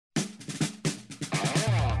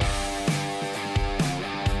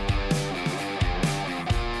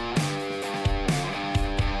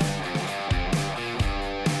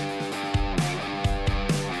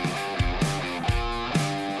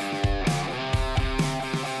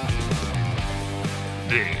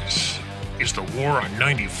This is the War on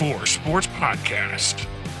 94 Sports Podcast,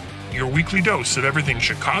 your weekly dose of everything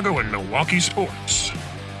Chicago and Milwaukee sports.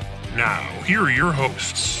 Now, here are your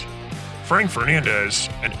hosts, Frank Fernandez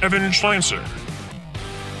and Evan Schlanzer.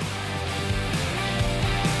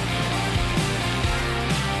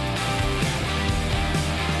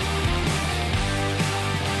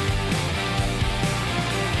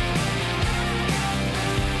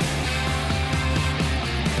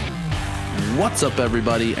 What's up,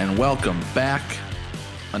 everybody, and welcome back.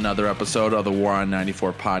 Another episode of the War on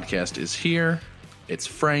 94 podcast is here. It's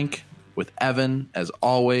Frank with Evan, as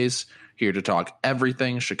always, here to talk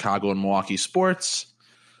everything Chicago and Milwaukee sports.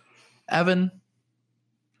 Evan,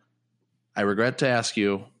 I regret to ask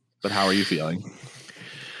you, but how are you feeling?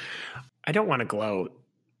 I don't want to gloat.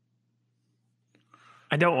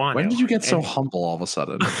 I don't want When to. did you get so humble all of a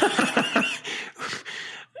sudden?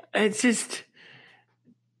 It's just...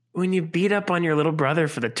 when you beat up on your little brother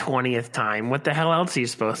for the 20th time, what the hell else are you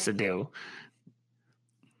supposed to do?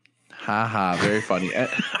 Ha, very funny.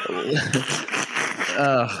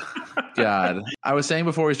 Oh, God. I was saying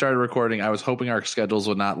before we started recording, I was hoping our schedules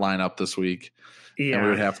would not line up this week. Yeah. And we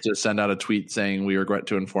would have to send out a tweet saying we regret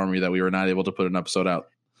to inform you that we were not able to put an episode out,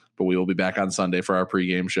 but we will be back on Sunday for our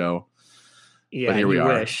pregame show. Yeah, but here we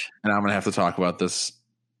are. Wish. And I'm going to have to talk about this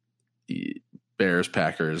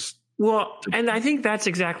Bears-Packers. Well, and I think that's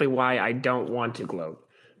exactly why I don't want to gloat.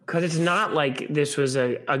 Because it's not like this was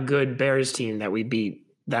a good Bears team that we beat,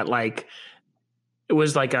 that like it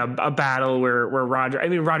was like a battle where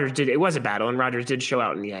Rodgers did, it was a battle and Rodgers did show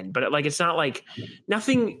out in the end, but like it's not like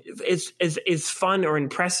nothing is fun or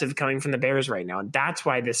impressive coming from the Bears right now. And that's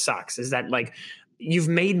why this sucks, is that like you've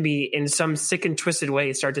made me in some sick and twisted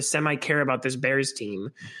way start to semi care about this Bears team,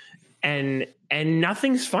 and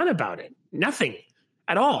nothing's fun about it. Nothing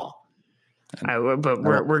at all. But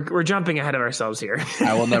we're jumping ahead of ourselves here.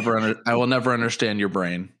 I will never understand your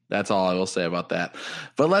brain. That's all I will say about that.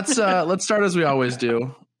 But let's start as we always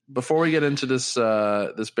do. Before we get into this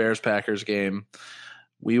Bears Packers game,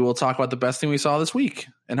 we will talk about the best thing we saw this week.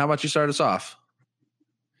 And how about you start us off?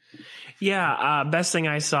 Yeah, best thing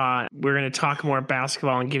I saw. We're going to talk more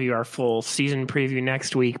basketball and give you our full season preview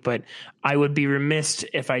next week. But I would be remiss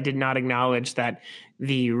if I did not acknowledge that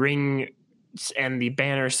the ring and the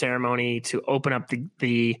banner ceremony to open up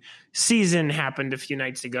the season happened a few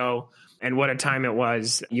nights ago, and what a time it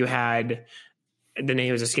was. You had, the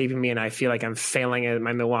name is escaping me, and I feel like I'm failing at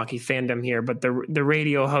my Milwaukee fandom here, but the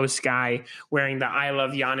radio host guy wearing the I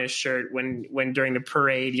Love Giannis shirt when during the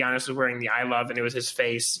parade, Giannis was wearing the I Love, and it was his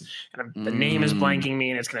face. And the name is blanking me,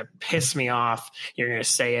 and it's going to piss me off. You're going to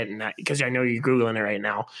say it, and because I know you're Googling it right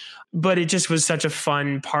now. But it just was such a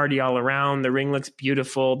fun party all around. The ring looks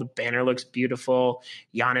beautiful. The banner looks beautiful.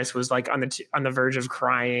 Giannis was like on the verge of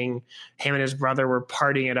crying. Him and his brother were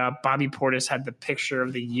partying it up. Bobby Portis had the picture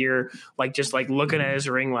of the year, like just like looking at his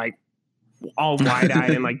ring, like all wide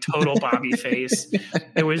eyed and like total Bobby face.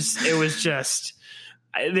 It was just,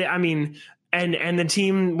 I mean, and the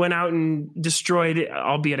team went out and destroyed,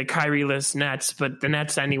 albeit a Kyrie-less Nets, but the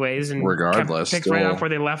Nets anyways, and regardless, picked right off where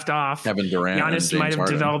they left off. Kevin Durant, Giannis might have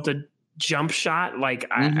developed a jump shot, like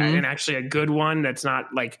and actually a good one. That's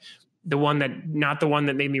not like not the one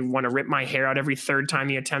that made me want to rip my hair out every third time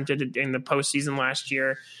he attempted it in the postseason last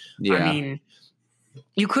year. Yeah. I mean,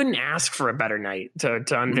 you couldn't ask for a better night to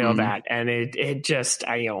unveil that, and it just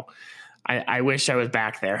I wish I was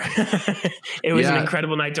back there. It was an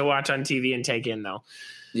incredible night to watch on TV and take in, though.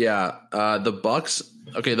 Yeah. The Bucks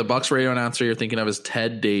radio announcer you're thinking of is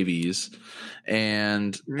Ted Davies.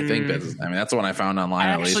 And I think that's the one I found online,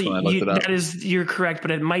 actually, at least when I looked it up. You're correct,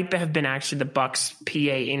 but it might have been actually the Bucks PA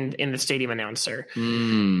in the stadium announcer.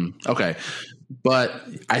 Okay. But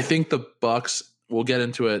I think the Bucks, we'll get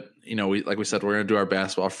into it. Like we said, we're going to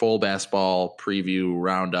do our full basketball preview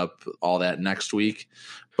roundup, all that next week.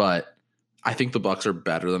 But I think the Bucks are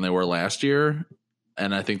better than they were last year,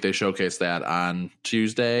 and I think they showcased that on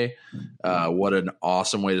Tuesday. What an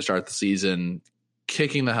awesome way to start the season,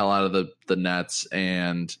 kicking the hell out of the Nets,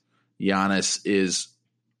 and Giannis is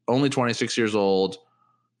only 26 years old,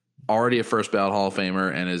 already a first ballot Hall of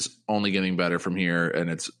Famer, and is only getting better from here, and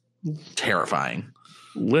it's terrifying.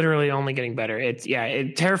 Literally only getting better.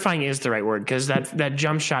 Terrifying is the right word, because that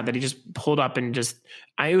jump shot that he just pulled up and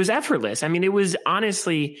it was effortless. I mean, it was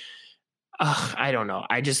honestly, I don't know.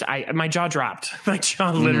 My jaw dropped. My jaw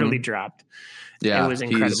literally dropped. Yeah, it was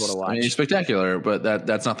incredible to watch. He's spectacular, but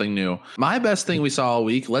that's nothing new. My best thing we saw all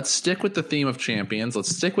week, let's stick with the theme of champions. Let's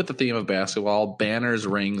stick with the theme of basketball, banners,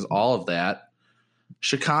 rings, all of that.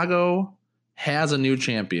 Chicago has a new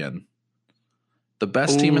champion. The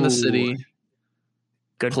best team in the city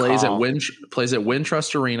Good plays call. plays at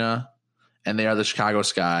Wintrust Arena, and they are the Chicago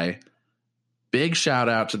Sky. Big shout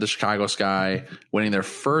out to the Chicago Sky winning their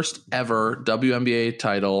first ever WNBA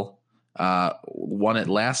title. Won it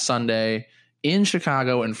last Sunday in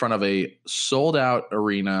Chicago in front of a sold out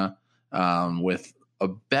arena with a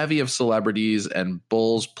bevy of celebrities and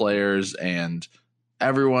Bulls players and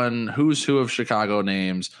everyone who's who of Chicago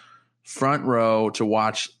names front row to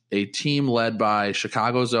watch a team led by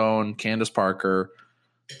Chicago's own Candace Parker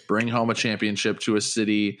bring home a championship to a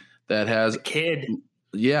city that has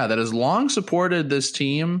that has long supported this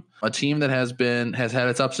team, a team that has had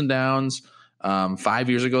its ups and downs. 5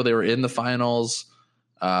 years ago, they were in the finals,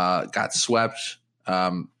 got swept.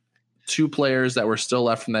 Two players that were still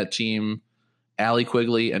left from that team, Allie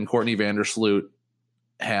Quigley and Courtney Vandersloot,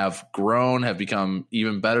 have grown, have become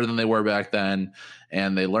even better than they were back then,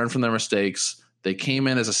 and they learned from their mistakes. They came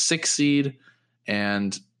in as a 6 seed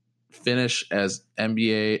and finish as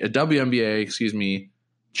WNBA,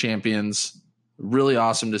 champions. Really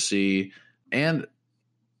awesome to see, and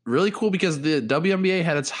really cool because the WNBA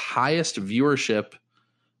had its highest viewership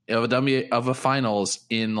of a finals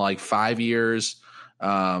in like 5 years.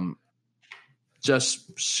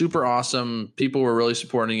 Just super awesome. People were really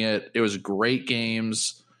supporting it. It was great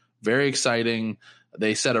games, very exciting.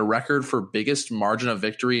 They set a record for biggest margin of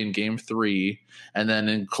victory in game 3. And then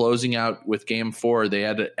in closing out with game 4, they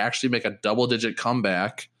had to actually make a double-digit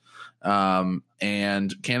comeback. And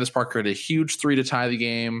Candace Parker had a huge 3 to tie the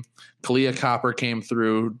game. Kalia Copper came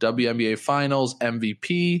through, WNBA Finals,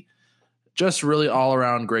 MVP. Just really all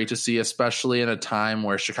around great to see, especially in a time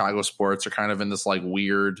where Chicago sports are kind of in this like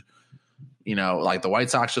weird, like the White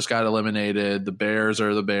Sox just got eliminated. The Bears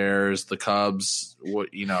are the Bears, the Cubs,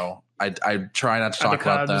 I try not to talk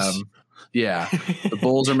about them. Yeah, the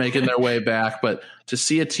Bulls are making their way back, but to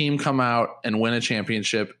see a team come out and win a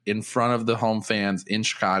championship in front of the home fans in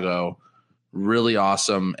Chicago, really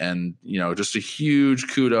awesome. And, just a huge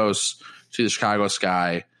kudos to the Chicago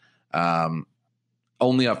Sky.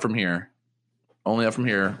 Only up from here.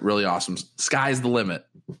 Really awesome. Sky's the limit,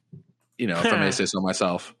 if I may say so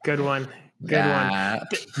myself. Good one. One.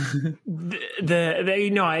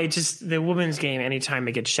 The women's game, anytime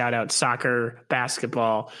it gets shout out, soccer,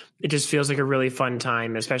 basketball, it just feels like a really fun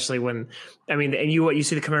time, especially when, you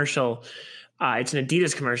see the commercial, it's an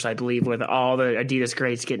Adidas commercial, I believe, with all the Adidas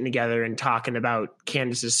greats getting together and talking about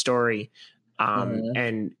Candace's story.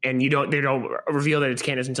 And they don't reveal that it's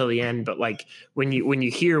Candace until the end, but like when you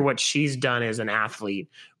hear what she's done as an athlete,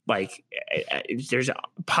 like there's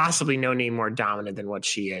possibly no name more dominant than what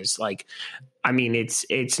she is. Like,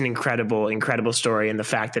 it's an incredible story. And the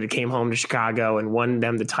fact that it came home to Chicago and won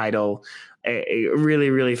them the title, a really,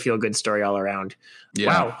 really feel good story all around. Yeah.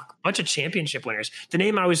 Wow. Bunch of championship winners. The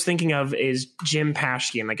name I was thinking of is Jim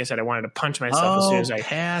Paschke. And like I said, I wanted to punch myself as soon as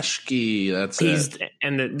Paschke.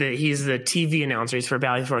 He's the TV announcer. He's for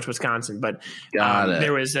Valley Forge, Wisconsin. But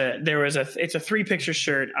it's a 3-picture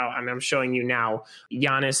shirt. Oh, I'm showing you now.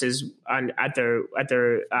 Giannis is at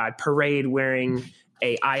their parade wearing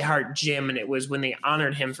a I Heart Jim, and it was when they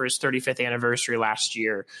honored him for his 35th anniversary last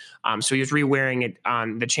year. So he was re-wearing it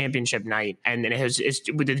on the championship night, and then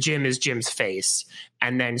the Jim is Jim's face.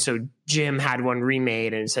 And then so Jim had one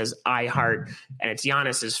remade, and it says I Heart, and it's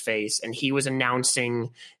Giannis's face, and he was announcing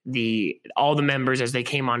all the members as they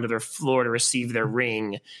came onto their floor to receive their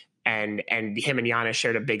ring. And him and Giannis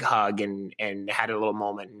shared a big hug and had a little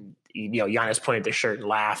moment. And, Giannis pointed at the shirt and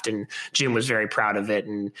laughed, and Jim was very proud of it.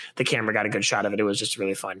 And the camera got a good shot of it. It was just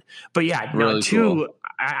really fun. But yeah, really cool.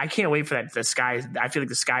 I can't wait for that. The Sky, I feel like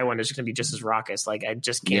the Sky one is going to be just as raucous. Like I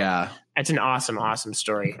just can't. Yeah, it's an awesome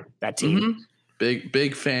story. That team,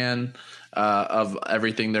 big fan of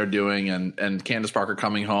everything they're doing, and Candace Parker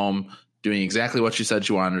coming home, doing exactly what she said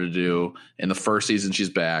she wanted to do in the first season she's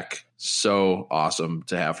back. So awesome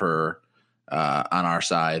to have her on our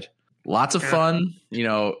side. Lots of fun,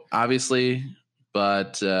 obviously,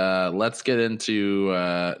 but let's get into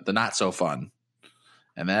the not so fun.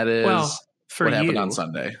 And that is what happened on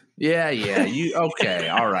Sunday. Yeah. Okay.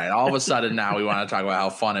 All right. All of a sudden now we want to talk about how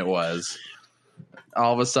fun it was.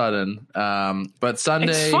 All of a sudden. But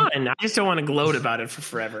Sunday. It's fun. I just don't want to gloat about it for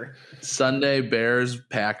forever. Sunday, Bears,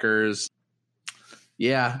 Packers.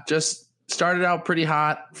 Yeah, just started out pretty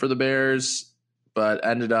hot for the Bears, but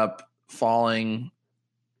ended up falling,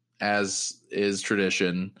 as is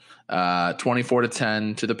tradition,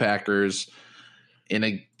 24-10 to the Packers in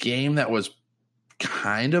a game that was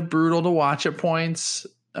kind of brutal to watch at points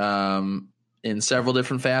in several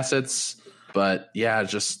different facets. But yeah,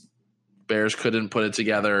 just Bears couldn't put it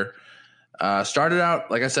together. Started out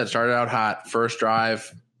hot. First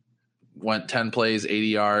drive, went 10 plays, 80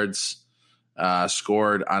 yards.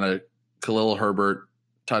 scored on a Khalil Herbert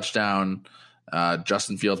touchdown.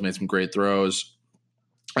 Justin Fields made some great throws.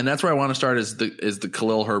 And that's where I want to start is the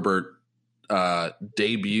Khalil Herbert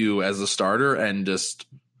debut as a starter and just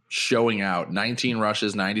showing out. 19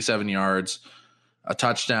 rushes, 97 yards, a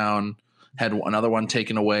touchdown, had another one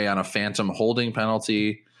taken away on a phantom holding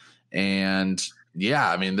penalty. And yeah,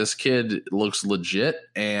 I mean, this kid looks legit,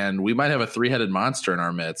 and we might have a three-headed monster in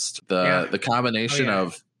our midst. The combination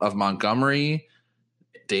of Montgomery,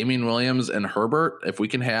 Damian Williams, and Herbert, if we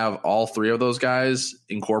can have all three of those guys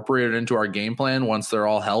incorporated into our game plan once they're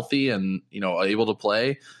all healthy and, able to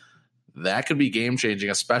play, that could be game changing,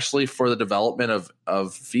 especially for the development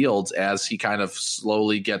of Fields as he kind of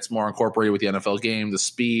slowly gets more incorporated with the NFL game, the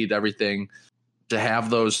speed, everything. To have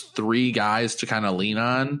those three guys to kind of lean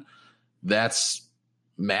on, that's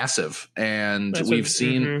massive. And we've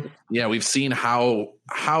seen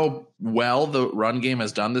how well the run game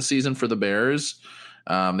has done this season for the Bears.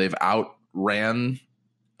 They've outran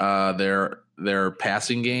their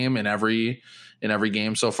passing game in every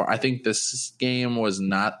game so far. I think this game was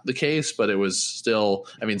not the case, but it was still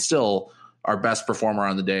our best performer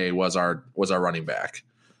on the day was our running back.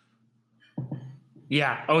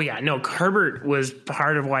 Yeah. Oh yeah. No, Herbert was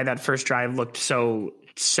part of why that first drive looked so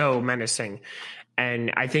menacing.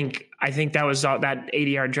 And I think that was that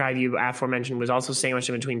 80-yard drive you aforementioned was also sandwiched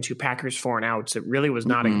in between two Packers 4-and-outs. It really was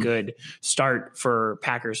not a good start for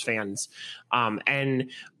Packers fans.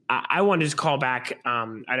 And I wanted to call back.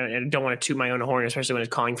 I don't want to toot my own horn, especially when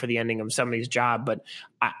it's calling for the ending of somebody's job. But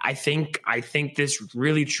I think this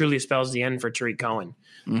really truly spells the end for Tariq Cohen.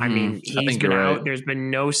 I mean, he's been out. Right. There's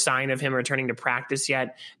been no sign of him returning to practice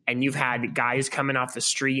yet. And you've had guys coming off the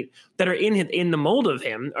street that are in the mold of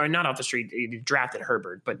him, or not off the street. He drafted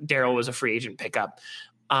Herbert, but Darrell was a free agent pickup,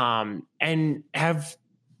 and have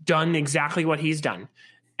done exactly what he's done.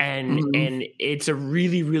 And it's a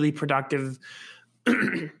really, really productive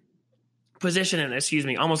position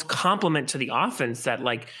and almost compliment to the offense that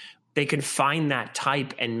they can find that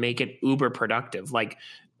type and make it uber productive.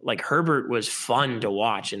 Like Herbert was fun to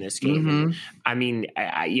watch in this game. And, I mean,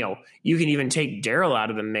 you can even take Darrell out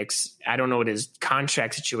of the mix. I don't know what his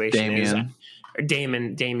contract situation is.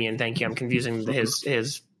 Damian, thank you. I'm confusing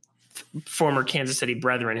his former Kansas City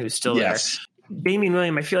brethren who's still there. Damian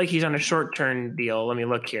Williams, I feel like he's on a short-term deal. Let me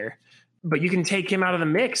look here. But you can take him out of the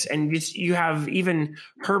mix, and you have even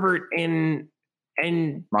Herbert and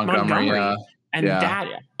Montgomery. And that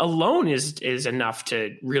alone is enough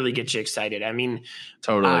to really get you excited. I mean,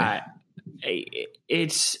 totally.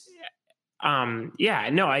 It's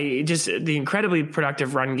the incredibly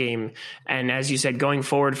productive run game. And as you said, going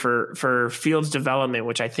forward for Fields development,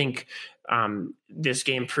 which I think this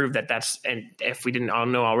game proved that's, and if we didn't all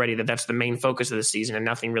know already, that's the main focus of the season and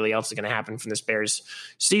nothing really else is going to happen from this Bears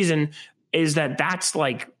season, is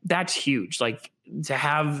that's huge. Like, to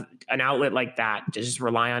have an outlet like that, to just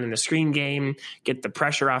rely on in the screen game, get the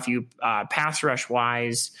pressure off you, pass rush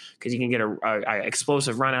wise, because you can get a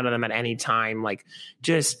explosive run out of them at any time,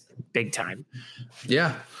 just big time.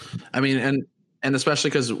 Yeah, I mean, and especially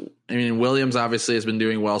because Williams obviously has been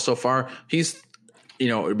doing well so far. He's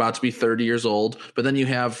about to be 30 years old, but then you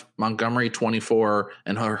have Montgomery 24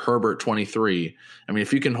 and Herbert 23. I mean,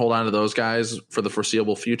 if you can hold on to those guys for the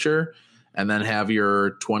foreseeable future, and then have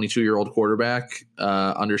your 22-year-old quarterback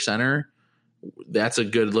under center, that's a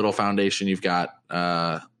good little foundation you've got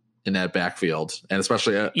in that backfield. And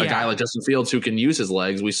especially a guy like Justin Fields who can use his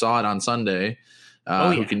legs. We saw it on Sunday,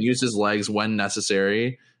 who can use his legs when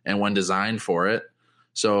necessary and when designed for it.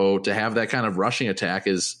 So to have that kind of rushing attack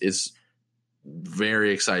is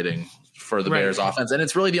very exciting for the Bears offense. And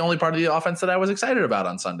it's really the only part of the offense that I was excited about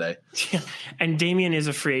on Sunday. Yeah. And Damian is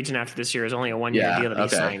a free agent after this year. It's only a 1-year deal that he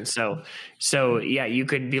signed. So you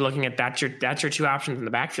could be looking at that's your two options in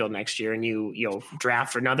the backfield next year. And you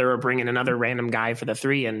draft another or bring in another random guy for the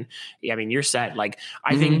 3. And you're set.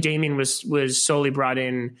 I think Damian was solely brought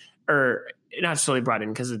in, or not solely brought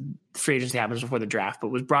in because free agency happens before the draft, but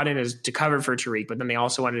was brought in as to cover for Tariq. But then they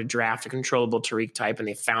also wanted to draft a controllable Tariq type, and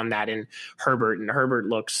they found that in Herbert, and Herbert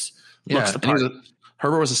looks the part.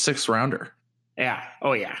 Herbert was a 6th rounder. Yeah.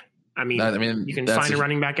 Oh yeah. I mean, you can find a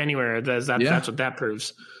running back anywhere. That's what that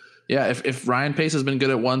proves. Yeah. If Ryan Pace has been good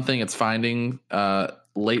at one thing, it's finding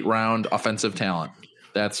late round offensive talent.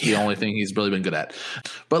 That's the only thing he's really been good at.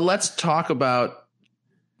 But let's talk about,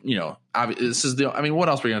 this is what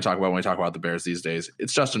else are we going to talk about when we talk about the Bears these days?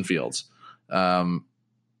 It's Justin Fields. A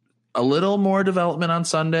little more development on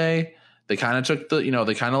Sunday. They kind of took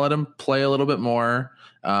they kind of let him play a little bit more.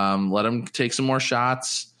 Let him take some more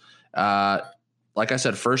shots. Like I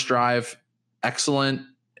said, first drive, excellent.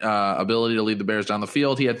 ability to lead the Bears down the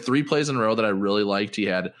field. He had 3 plays in a row that I really liked. He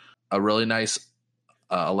had a really nice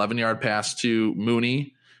 11-yard pass to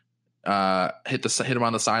Mooney, hit him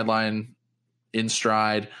on the sideline in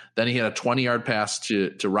stride. Then he had a 20-yard pass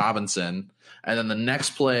to Robinson, and then the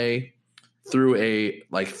next play threw a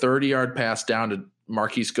 30-yard pass down to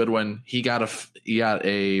Marquise Goodwin. He got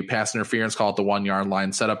a pass interference call at the 1-yard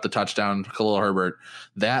line, set up the touchdown. Khalil Herbert.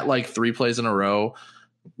 That 3 plays in a row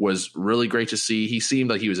was really great to see. He seemed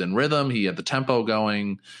like he was in rhythm. He had the tempo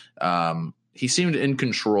going. He seemed in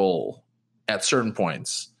control at certain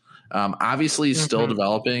points. Obviously, he's still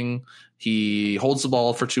developing. He holds the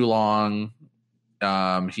ball for too long.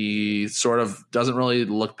 He sort of doesn't really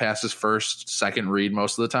look past his second read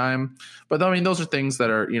most of the time. But I mean, those are things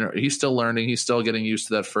that are, he's still learning. He's still getting used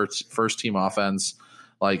to that first team offense.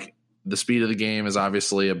 Like, the speed of the game is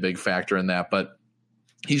obviously a big factor in that, but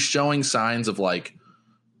he's showing signs of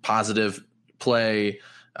positive play.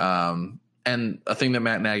 And a thing that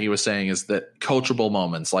Matt Nagy was saying is that coachable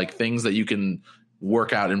moments, things that you can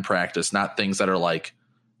work out in practice, not things that are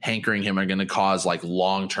hankering him, are going to cause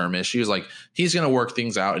long-term issues. He's going to work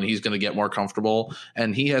things out and he's going to get more comfortable,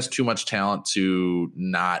 and he has too much talent to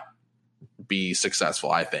not be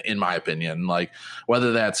successful, I think, in my opinion.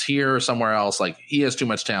 Whether that's here or somewhere else, he has too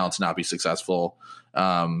much talent to not be successful.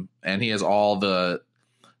 And he has all the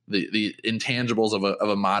intangibles of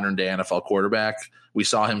a modern day NFL quarterback. We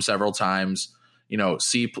saw him several times,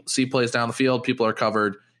 see plays down the field. People are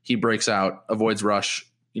covered. He breaks out, avoids rush,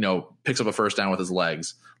 picks up a first down with his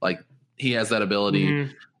legs. He has that ability.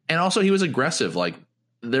 And also he was aggressive.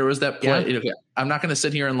 There was that play. Yeah. I'm not going to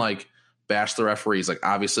sit here and bash the referees.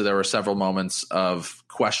 Obviously there were several moments of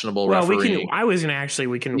questionable refereeing.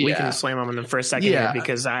 We can slam them on them for a second here,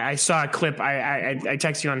 because I saw a clip. I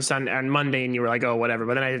texted you on Monday and you were like, oh, whatever.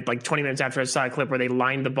 But then I 20 minutes after, I saw a clip where they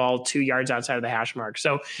lined the ball 2 yards outside of the hash mark.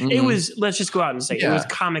 So it was, let's just go out and say it was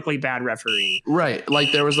comically bad refereeing. Right.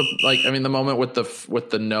 There was the moment with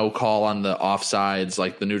the no call on the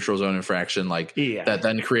offsides, the neutral zone infraction, that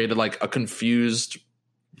then created a confused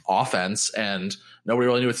offense, and nobody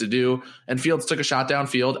really knew what to do. And Fields took a shot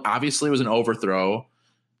downfield. Obviously, it was an overthrow.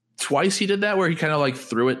 Twice he did that, where he kind of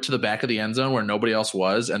threw it to the back of the end zone where nobody else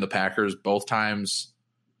was. And the Packers both times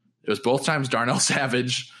Darnell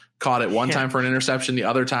Savage caught it. One time for an interception. The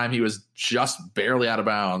other time he was just barely out of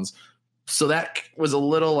bounds. So that was a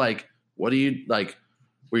little what do you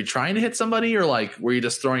were you trying to hit somebody, or were you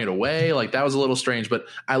just throwing it away? That was a little strange, but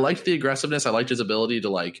I liked the aggressiveness. I liked his ability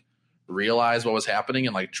to realize what was happening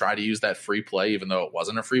and try to use that free play, even though it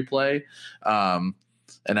wasn't a free play.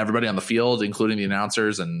 And everybody on the field, including the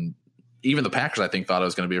announcers and even the Packers, I think, thought it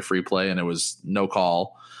was going to be a free play, and it was no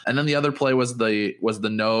call. And then the other play was the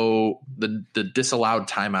disallowed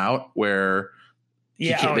timeout, where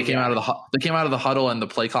they came out of the huddle and the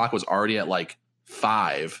play clock was already at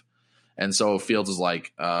 5. And so Fields was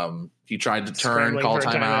he tried to turn, call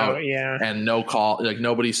timeout, and no call.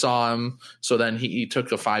 Nobody saw him. So then he took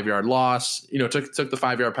the 5-yard loss, took the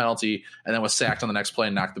 5-yard penalty, and then was sacked on the next play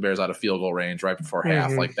and knocked the Bears out of field goal range right before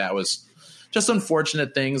half. That was just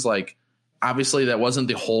unfortunate things. Obviously that wasn't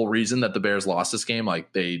the whole reason that the Bears lost this game.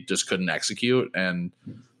 They just couldn't execute, and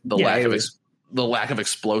the lack of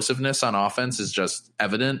explosiveness on offense is just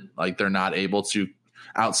evident. They're not able to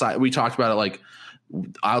outside. We talked about it,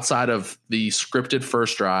 outside of the scripted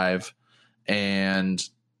first drive and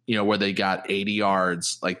where they got 80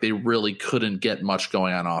 yards, they really couldn't get much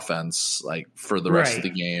going on offense for the rest of the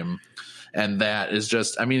game. And that is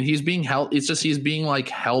just, he's being held. It's just, he's being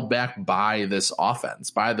held back by this offense,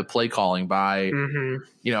 by the play calling, by,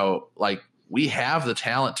 we have the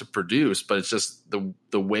talent to produce, but it's just the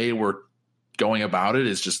way we're going about it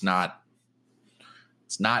is just not.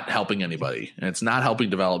 It's not helping anybody, and it's not helping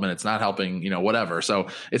development. It's not helping, whatever. So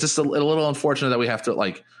it's just a little unfortunate that we have to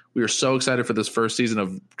we were so excited for this first season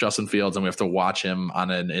of Justin Fields, and we have to watch him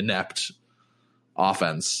on an inept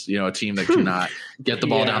offense, a team that cannot get the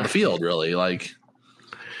ball down the field really.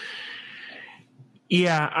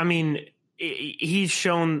 He's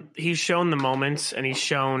shown the moments, and he's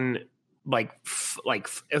shown fun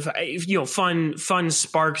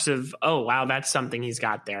sparks of, oh wow, that's something he's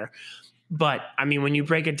got there. But when you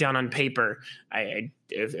break it down on paper, a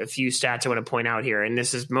few stats I want to point out here, and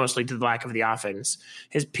this is mostly to the lack of the offense.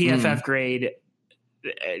 His PFF grade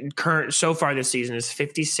current so far this season is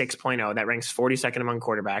 56.0. That ranks 42nd among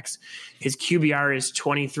quarterbacks. His QBR is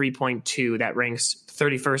 23.2. That ranks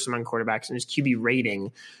 31st among quarterbacks, and his QB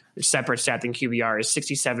rating separate stat than QBR, is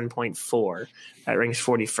 67.4. That ranks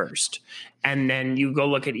 41st. And then you go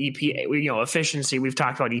look at EPA, efficiency. We've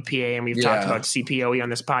talked about EPA and we've talked about CPOE on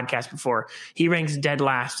this podcast before. He ranks dead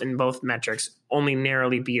last in both metrics, only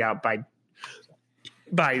narrowly beat out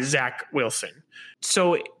by Zach Wilson.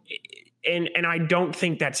 So, and I don't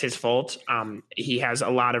think that's his fault. He has a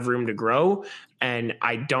lot of room to grow, and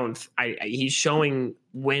he's showing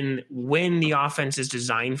when the offense is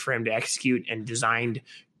designed for him to execute and designed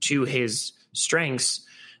to his strengths,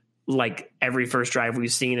 like every first drive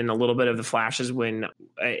we've seen, and a little bit of the flashes when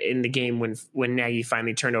in the game when Nagy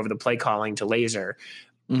finally turned over the play calling to Laser.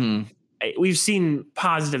 Mm-hmm. We've seen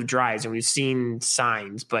positive drives and we've seen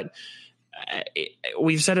signs, but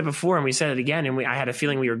we've said it before and we said it again, and I had a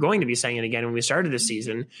feeling we were going to be saying it again when we started the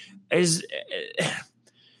season.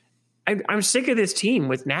 I'm sick of this team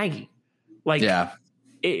with Nagy.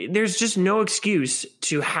 There's just no excuse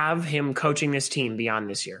to have him coaching this team beyond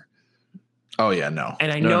this year. Oh yeah, no.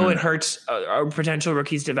 And I know it hurts a potential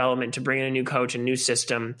rookie's development to bring in a new coach, a new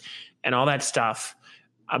system, and all that stuff.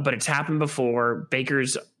 But it's happened before.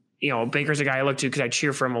 Baker's a guy I look to because I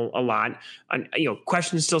cheer for him a lot. And,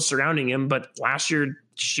 questions still surrounding him, but last year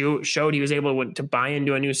showed he was able to buy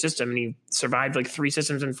into a new system, and he survived like 3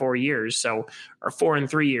 systems in 4 years. Or 4 in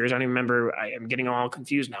 3 years. I don't even remember. I'm getting all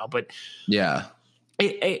confused now, but yeah.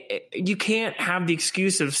 You can't have the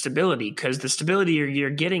excuse of stability, because the stability you're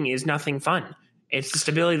getting is nothing fun. It's the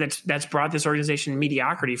stability that's brought this organization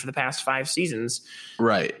mediocrity for the past 5 seasons.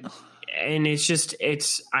 Right. And it's just,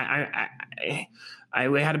 I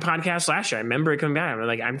had a podcast last year. I remember it coming back.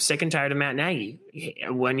 I'm sick and tired of Matt Nagy.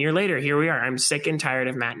 1 year later, here we are. I'm sick and tired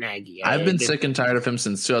of Matt Nagy. I've been sick and tired of him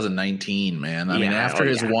since 2019, man. I mean, after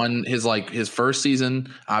his first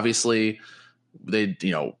season, obviously they,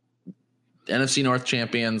 NFC North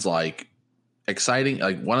champions, exciting,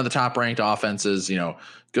 one of the top ranked offenses,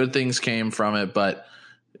 good things came from it. But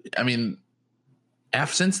I mean,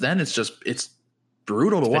 since then, it's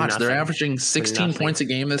brutal to watch. They're averaging 16 points a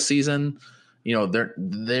game this season.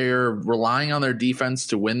 They're relying on their defense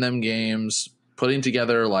to win them games, putting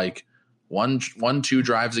together 1-2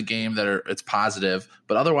 drives a game it's positive,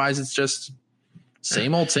 but otherwise it's just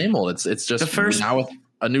same old. It's just now with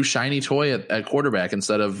a new shiny toy at quarterback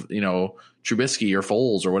instead of, Trubisky or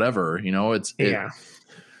Foles or whatever,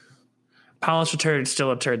 polished a turd, still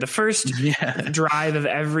a turd. The first drive of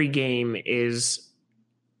every game is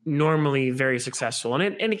normally very successful,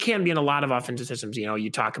 and it can be in a lot of offensive systems. You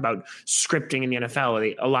talk about scripting in the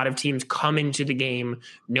NFL. A lot of teams come into the game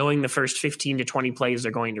knowing the first 15 to 20 plays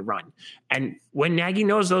they're going to run, and when Nagy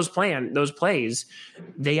knows those plays,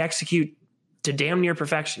 they execute to damn near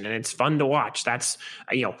perfection, and it's fun to watch. That's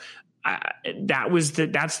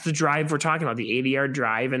that's the drive we're talking about, the 80-yard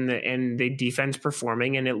drive, and the defense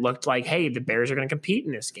performing, and it looked like, hey, the Bears are going to compete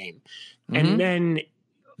in this game. Mm-hmm. And then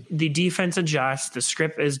the defense adjusts, the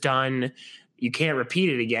script is done. You can't repeat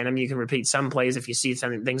it again. I mean, you can repeat some plays if you see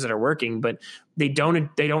things that are working, but they don't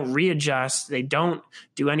readjust. They don't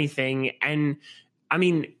do anything. And I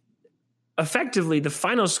mean, effectively, the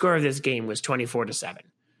final score of this game was 24-7.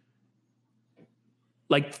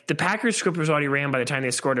 The Packers script was already ran by the time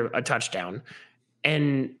they scored a touchdown.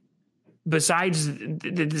 And besides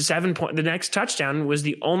the 7 point, the next touchdown was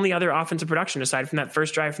the only other offensive production aside from that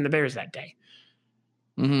first drive from the Bears that day.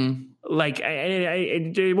 Mm-hmm.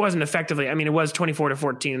 It wasn't effectively. I mean, it was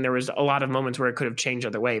 24-14, and there was a lot of moments where it could have changed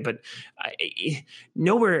other way. But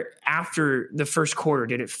nowhere after the first quarter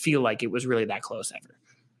did it feel like it was really that close ever.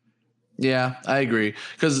 Yeah, I agree.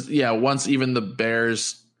 Because once even the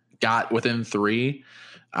Bears got within 3,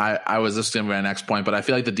 I was just going to my next point, but I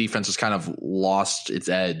feel like the defense has kind of lost its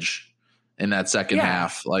edge in that second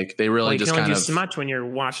half. They really just kind of do so much when you're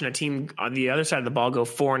watching a team on the other side of the ball go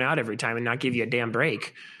 4 and out every time and not give you a damn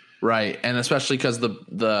break. Right. And especially because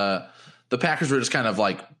the Packers were just kind of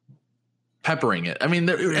peppering it. I mean,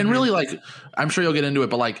 and really I'm sure you'll get into it,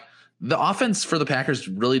 but the offense for the Packers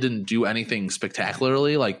really didn't do anything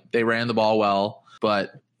spectacularly. They ran the ball well,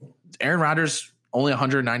 but Aaron Rodgers only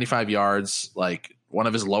 195 yards, one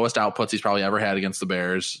of his lowest outputs he's probably ever had against the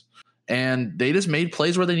Bears. And they just made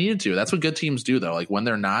plays where they needed to. That's what good teams do, though. When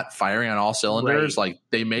they're not firing on all cylinders,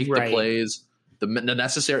 they make the plays, the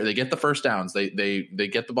necessary. They get the first downs. They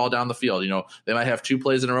get the ball down the field. They might have 2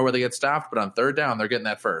 plays in a row where they get stopped, but on third down, they're getting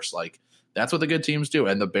that first. That's what the good teams do.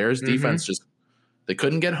 And the Bears defense they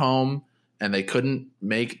couldn't get home, and they couldn't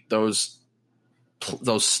make those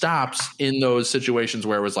stops in those situations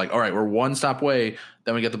where it was all right, we're 1 stop away,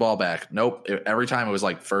 then we get the ball back. Nope. Every time it was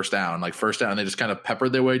first down. They just kind of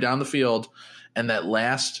peppered their way down the field. And that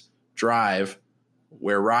last drive,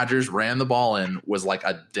 where Rodgers ran the ball in was like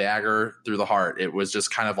a dagger through the heart. It was just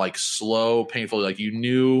kind of like slow, painful. Like you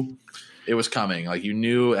knew it was coming. Like you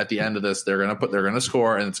knew at the end of this, they're going to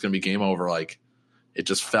score and it's going to be game over. Like it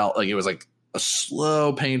just felt like it was like a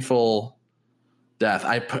slow, painful death.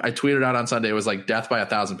 I tweeted out on Sunday. It was like death by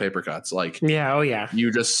 1,000 paper cuts. Like, yeah. Oh yeah. You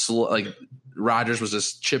just like Rodgers was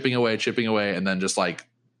just chipping away. And then just like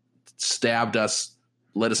stabbed us,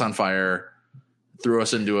 lit us on fire, threw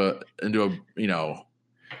us into a,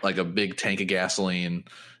 like a big tank of gasoline,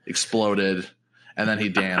 exploded, and then he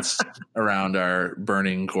danced around our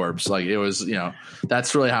burning corpse. Like it was,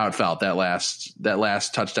 that's really how it felt, that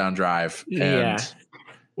last touchdown drive. And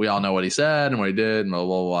we all know what he said and what he did and blah,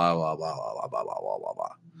 blah, blah, blah, blah, blah, blah, blah, blah,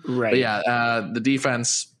 blah. Right. But yeah, the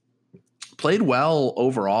defense played well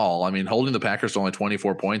overall. I mean, holding the Packers to only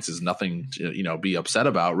 24 points is nothing to, be upset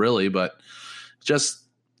about really, but just,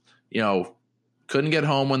 couldn't get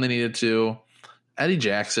home when they needed to. Eddie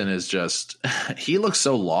Jackson is just – he looks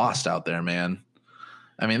so lost out there, man.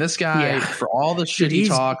 I mean, this guy, for all the shit he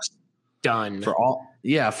talks – done. For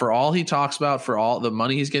all he talks about, for all the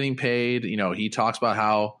money he's getting paid, he talks about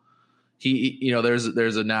how he –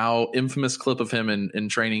 there's a now infamous clip of him in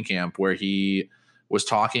training camp where he was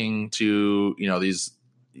talking to, these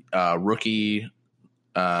rookie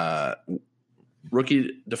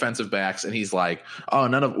defensive backs, and he's like, oh,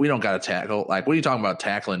 we don't got to tackle. Like, what are you talking about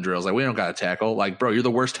tackling drills? Like, we don't got to tackle. Like, bro, you're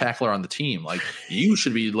the worst tackler on the team. Like, you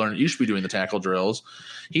should be doing the tackle drills.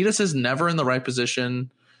 He just is never in the right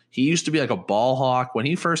position. He used to be like a ball hawk. When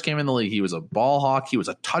he first came in the league, he was a ball hawk. He was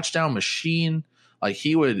a touchdown machine. Like,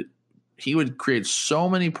 he would create so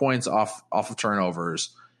many points off of turnovers,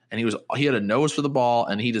 and he had a nose for the ball,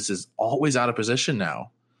 and he just is always out of position now.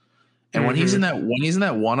 And when he's in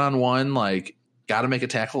that one-on-one, like, got to make a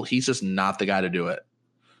tackle, he's just not the guy to do it.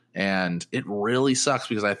 And it really sucks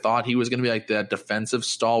because I thought he was going to be like that defensive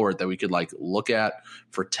stalwart that we could like look at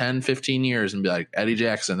for 10, 15 years and be like, Eddie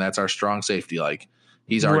Jackson, that's our strong safety. Like,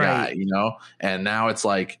 he's our guy, And now it's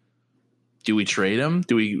like, do we trade him?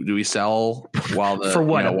 Do we sell for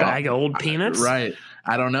what, a bag of old peanuts? Right.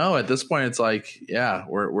 I don't know. At this point, it's like,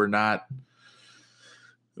 we're not.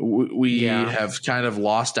 We have kind of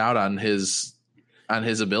lost out on his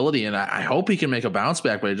ability, and I hope he can make a bounce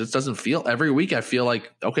back, but it just doesn't feel. Every week I feel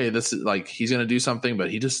like, okay, this is like he's going to do something, but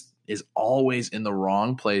he just is always in the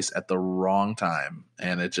wrong place at the wrong time,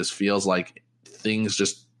 and it just feels like things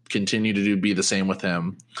just continue to be the same with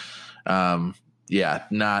him. Not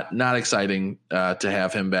exciting to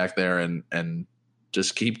have him back there and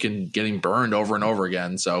just keep getting burned over and over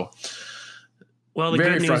again. So. Well, the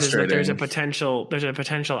good news is that there's a potential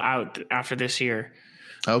out after this year.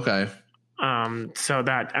 Okay. So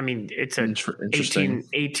that, I mean, it's a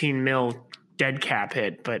 18 mil dead cap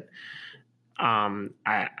hit, but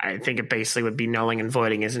I think it basically would be nulling and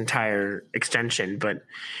voiding his entire extension. But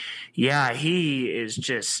yeah, he is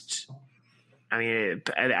just, I mean,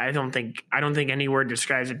 I don't think any word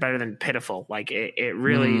describes it better than pitiful. Like it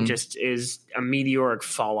really just is a meteoric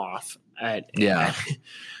fall off. It's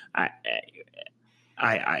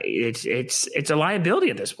a liability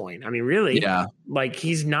at this point. I mean, really, like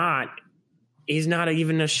he's not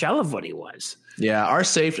even a shell of what he was. Yeah. Our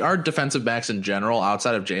defensive backs in general,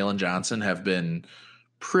 outside of Jalen Johnson, have been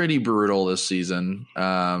pretty brutal this season.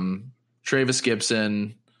 Travis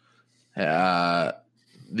Gibson, the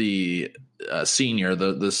senior,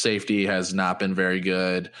 the safety, has not been very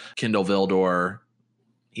good. Kindle Vildor,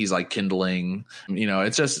 he's like kindling,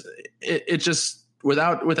 it's just,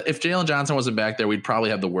 if Jalen Johnson wasn't back there, we'd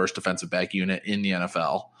probably have the worst defensive back unit in the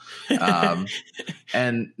NFL.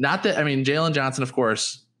 And not that, I mean, Jalen Johnson, of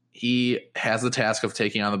course, he has the task of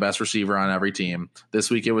taking on the best receiver on every team.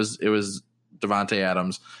 This week it was Davante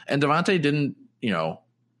Adams, and Davante didn't,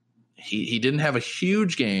 he didn't have a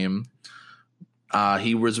huge game.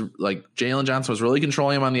 He was like, Jalen Johnson was really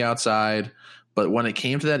controlling him on the outside, but when it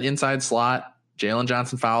came to that inside slot, Jalen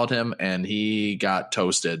Johnson fouled him, and he got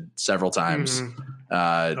toasted several times.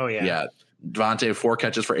 Davante, 4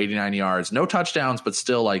 catches for 89 yards, no touchdowns, but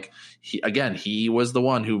still, like, he was the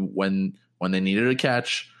one who, when they needed a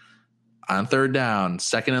catch on third down,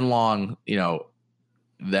 second and long,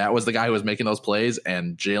 that was the guy who was making those plays,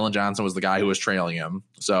 and Jalen Johnson was the guy who was trailing him.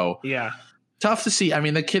 So tough to see. I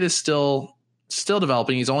mean, the kid is still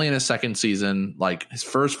developing. He's only in his second season, like his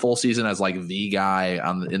first full season as like the guy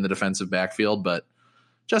in the defensive backfield, but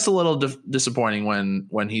just a little disappointing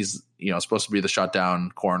when he's, supposed to be the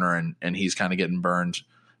shutdown corner and he's kind of getting burned,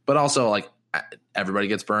 but also like everybody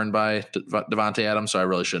gets burned by Davante Adams. So I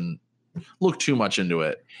really shouldn't look too much into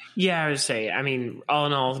it. Yeah, I would say. I mean, all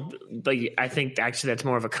in all, like I think actually that's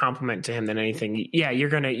more of a compliment to him than anything. Yeah, you're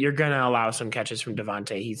gonna allow some catches from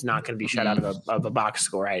Devontae. He's not going to be shut out of a box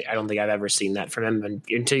score. I don't think I've ever seen that from him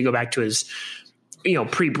until you go back to his,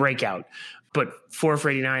 pre-breakout. But 4 for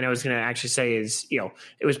 89, I was going to actually say is,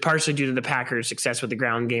 it was partially due to the Packers' success with the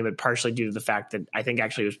ground game, but partially due to the fact that I think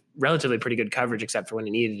actually it was relatively pretty good coverage, except for when it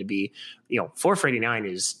needed to be. 4 for 89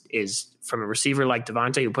 is from a receiver like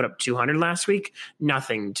Devontae, who put up 200 last week,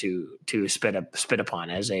 nothing to spit upon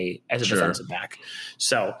as a defensive back.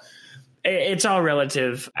 So it's all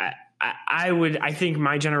relative. I think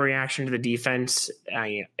my general reaction to the defense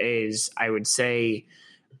is I would say,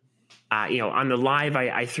 on the live,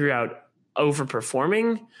 I threw out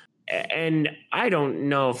overperforming, and I don't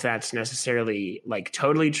know if that's necessarily like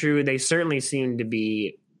totally true. They certainly seem to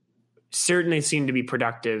be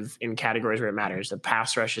productive in categories where it matters. The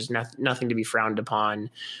pass rush is nothing to be frowned upon.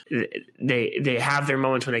 They have their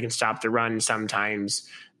moments when they can stop the run sometimes.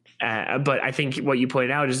 But I think what you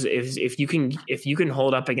pointed out is if you can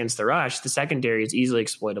hold up against the rush, the secondary is easily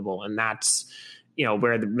exploitable, and that's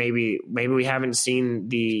where maybe we haven't seen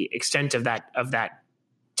the extent of that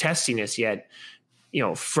testiness yet,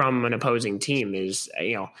 from an opposing team is,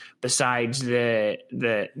 besides the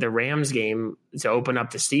Rams game to open up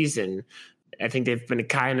the season, I think they've been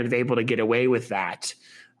kind of able to get away with that.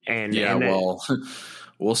 And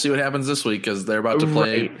we'll see what happens this week because they're about to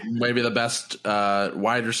play maybe the best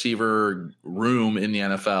wide receiver room in the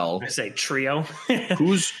NFL. I say trio.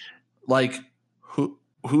 Who's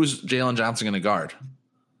Jalen Johnson going to guard?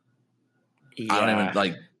 Yeah. I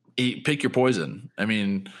don't even pick your poison. I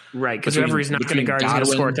mean, right. Because whoever he's not going to guard, he's going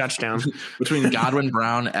to score a touchdown. Between Godwin,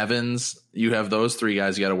 Brown, Evans, you have those three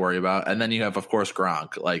guys you got to worry about. And then you have, of course,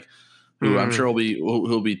 Gronk, who I'm sure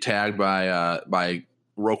will be tagged by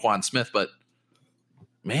Roquan Smith. But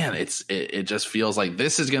man, it just feels like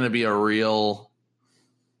this is going to be a real,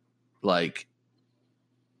 a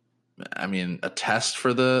test for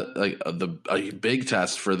a big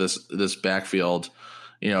test for this backfield,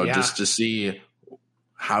 just to see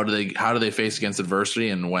how do they face against adversity,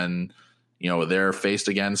 and when they're faced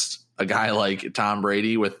against a guy like Tom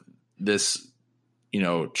Brady with this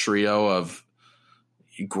trio of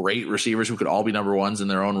great receivers who could all be number ones in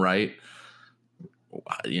their own right.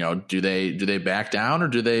 Do they back down, or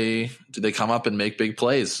do they come up and make big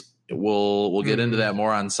plays? We'll get into that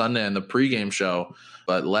more on Sunday in the pregame show,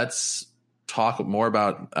 but let's talk more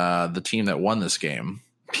about the team that won this game.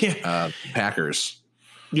 Packers.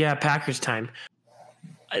 Yeah, Packers time.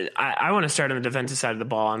 I want to start on the defensive side of the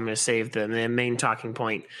ball. I'm going to save the main talking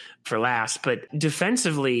point for last. But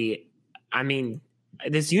defensively, I mean,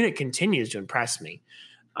 this unit continues to impress me,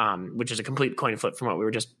 which is a complete coin flip from what we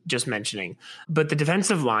were just mentioning. But the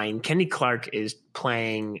defensive line, Kenny Clark is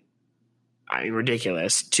playing,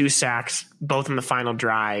 ridiculous. 2 sacks, both in the final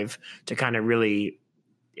drive to kind of really,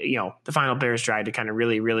 the final Bears drive to kind of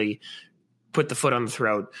really, really put the foot on the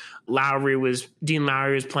throat. Dean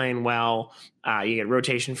Lowry was playing well. You get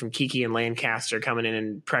rotation from Kiki and Lancaster coming in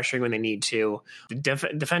and pressuring when they need to. The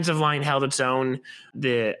defensive line held its own.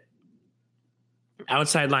 The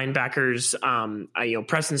outside linebackers,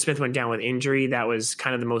 Preston Smith went down with injury. That was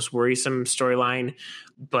kind of the most worrisome storyline.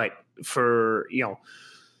 But for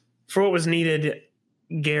what was needed,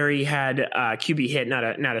 Gary had a QB hit,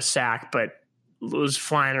 not a sack, but was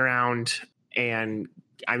flying around. And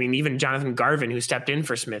even Jonathan Garvin, who stepped in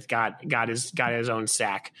for Smith, got his own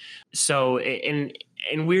sack. So, and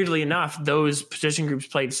weirdly enough, those position groups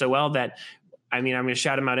played so well that, I'm going to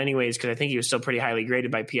shout him out anyways, because I think he was still pretty highly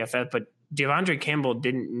graded by PFF, but Devondre Campbell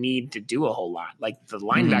didn't need to do a whole lot. Like the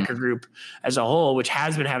linebacker group as a whole, which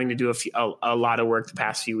has been having to do a lot of work the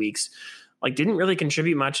past few weeks, didn't really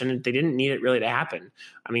contribute much, and they didn't need it really to happen.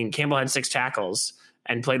 Campbell had 6 tackles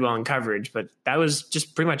and played well in coverage, but that was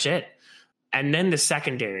just pretty much it. And then the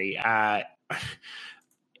secondary,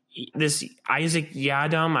 this Isaac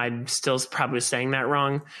Yadom, I'm still probably saying that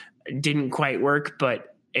wrong, didn't quite work,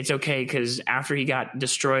 but it's okay because after he got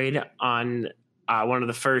destroyed on one of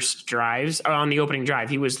the first drives, or on the opening drive,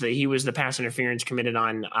 he was the pass interference committed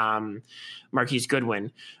on Marquise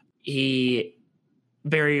Goodwin.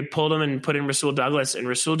 Barry pulled him and put in Rasul Douglas, and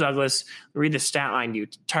Rasul Douglas, read the stat line,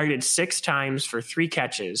 dude, targeted 6 times for 3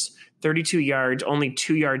 catches, 32 yards, only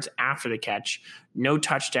 2 yards after the catch, no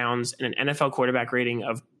touchdowns, and an NFL quarterback rating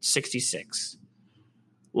of 66.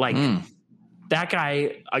 That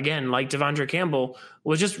guy, again, like Devondre Campbell,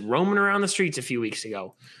 was just roaming around the streets a few weeks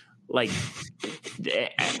ago.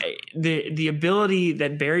 The ability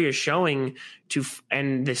that Barry is showing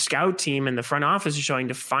and the scout team and the front office is showing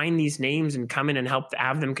to find these names and come in and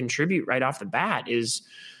have them contribute right off the bat is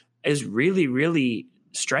is really, really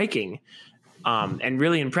striking and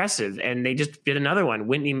really impressive. And they just did another one.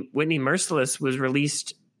 Whitney Mercilus was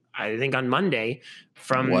released, I think, on Monday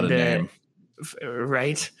from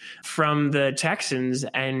from the Texans,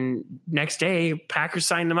 and next day Packers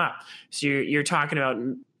signed him up. So you're talking about,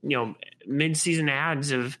 mid-season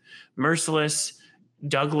ads of Mercilus,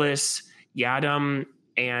 Douglas, Yadam,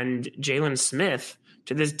 and Jalen Smith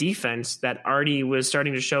to this defense that already was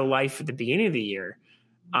starting to show life at the beginning of the year.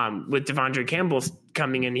 With Devondre Campbell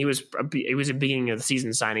coming in, it was a beginning of the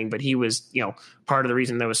season signing, but he was, part of the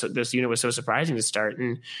reason this unit was so surprising to start.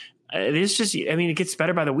 And it's just, it gets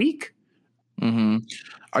better by the week. Mm-hmm.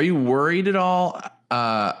 Are you worried at all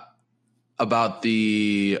about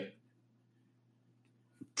the,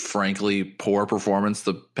 frankly, poor performance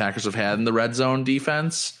the Packers have had in the red zone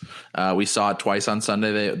defense? We saw it twice on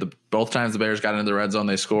Sunday. Both times the Bears got into the red zone,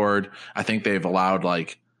 they scored. I think they've allowed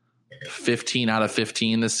 15 out of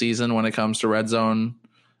 15 this season when it comes to red zone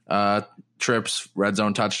trips, red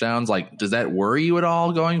zone touchdowns. Does that worry you at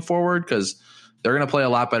all going forward? Because they're going to play a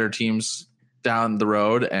lot better teams down the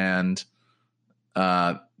road, and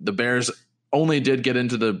the Bears only did get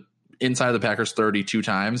into the inside of the Packers 32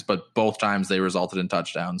 times, but both times they resulted in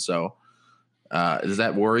touchdowns. So does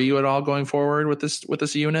that worry you at all going forward with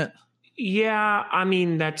this unit? Yeah,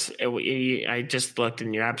 I just looked,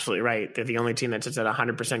 and you're absolutely right. They're the only team that sits at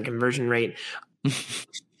 100% conversion rate.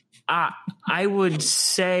 I would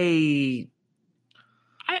say,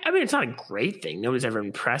 it's not a great thing. Nobody's ever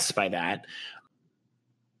impressed by that.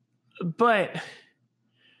 But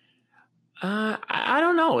I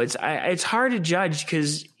don't know. It's hard to judge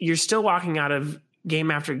because you're still walking out of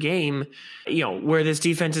game after game, where this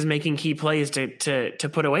defense is making key plays to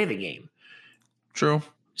put away the game. True.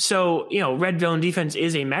 So, red zone defense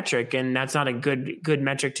is a metric, and that's not a good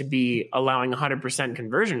metric to be allowing 100%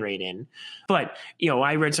 conversion rate in. But,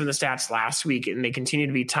 I read some of the stats last week, and they continue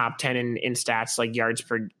to be top 10 in stats like yards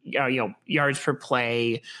per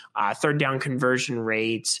play, third down conversion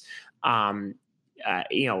rates,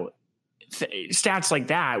 stats like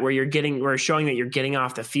that, where we're showing that you're getting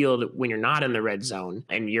off the field when you're not in the red zone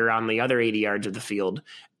and you're on the other 80 yards of the field.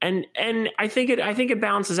 And I think it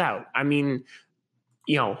balances out.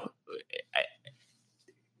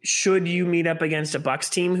 Should you meet up against a Bucs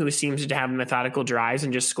team who seems to have methodical drives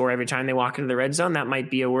and just score every time they walk into the red zone, that might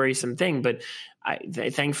be a worrisome thing. But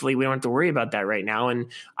thankfully, we don't have to worry about that right now. And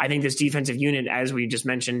I think this defensive unit, as we just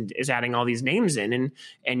mentioned, is adding all these names in,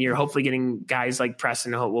 and you're hopefully getting guys like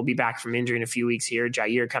Preston Hope will be back from injury in a few weeks here.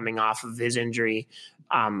 Jair coming off of his injury,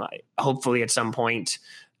 hopefully at some point.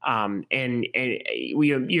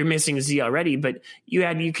 You're missing Z already, but you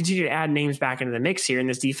continue to add names back into the mix here, and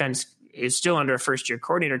this defense is still under a first-year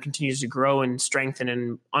coordinator, continues to grow and strengthen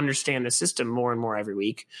and understand the system more and more every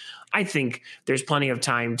week. I think there's plenty of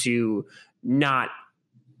time to not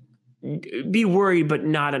be worried, but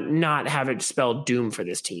not have it spell doom for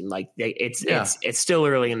this team. It's still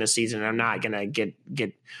early in the season, and I'm not gonna get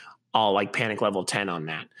all panic level 10 on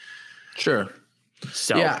that. Sure.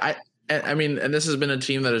 So yeah, and this has been a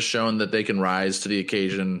team that has shown that they can rise to the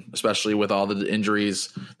occasion, especially with all the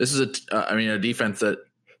injuries. This is a defense that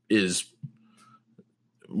is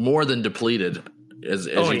more than depleted, as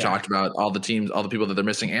you talked about, all the people that they're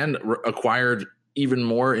missing, and acquired even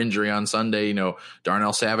more injury on Sunday.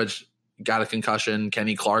 Darnell Savage got a concussion.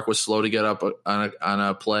 Kenny Clark was slow to get up on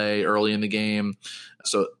a play early in the game.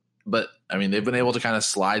 So, but they've been able to kind of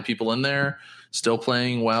slide people in there, still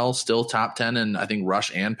playing well, still top 10 in, I think,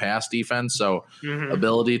 rush and pass defense. So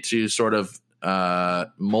ability to sort of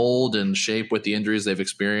mold and shape with the injuries they've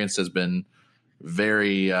experienced has been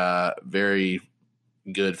very, very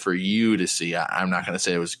good for you to see. I'm not going to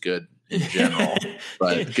say it was good in general,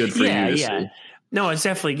 but good for you to see. No, it's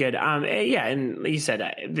definitely good. And you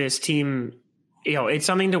said this team, it's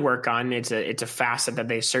something to work on. It's a facet that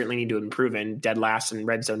they certainly need to improve in. Dead last in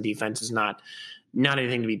red zone defense is not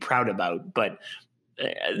anything to be proud about, but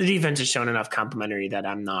the defense has shown enough complimentary that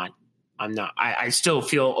I still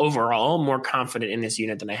feel overall more confident in this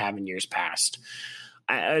unit than I have in years past.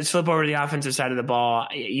 Let's flip over to the offensive side of the ball.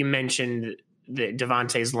 You mentioned the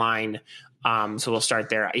Devontae's line. So we'll start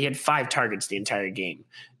there. He had 5 targets the entire game.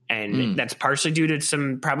 And that's partially due to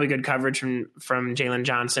some probably good coverage from Jalen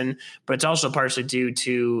Johnson, but it's also partially due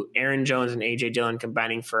to Aaron Jones and A.J. Dillon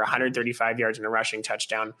combining for 135 yards and a rushing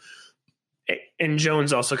touchdown. And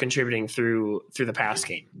Jones also contributing through the pass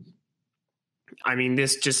game.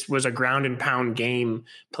 This just was a ground and pound game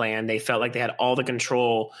plan. They felt like they had all the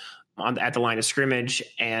control at the line of scrimmage,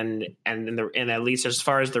 and at least as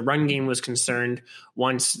far as the run game was concerned,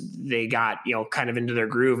 once they got kind of into their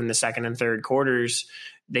groove in the second and third quarters,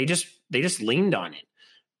 they just leaned on it.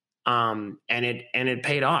 And it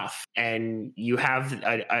paid off. And you have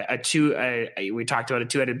we talked about a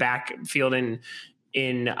two-headed backfield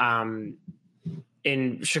in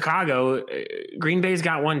Chicago. Green Bay's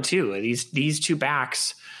got one too. These two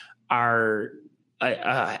backs are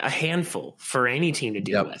a handful for any team to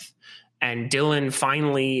deal with. And Dillon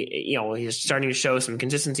finally, he's starting to show some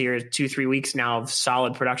consistency here. 2-3 weeks now of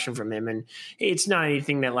solid production from him. And it's not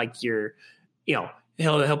anything that like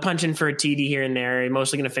he'll punch in for a TD here and there. He's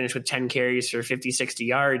mostly going to finish with 10 carries for 50, 60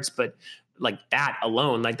 yards. But like that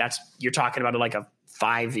alone, like you're talking about like a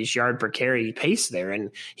 5-ish yard per carry pace there.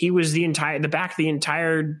 And he was the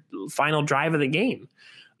entire final drive of the game.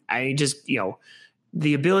 I just,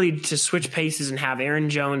 the ability to switch paces and have Aaron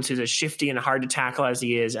Jones, who's as shifty and hard to tackle as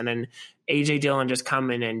he is, and then AJ Dillon just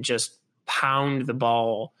come in and just pound the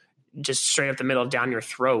ball just straight up the middle down your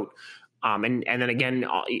throat. And then again,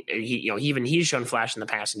 he's shown flash in the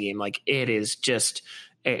passing game. Like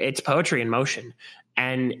it's poetry in motion.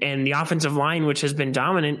 And the offensive line, which has been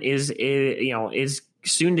dominant, is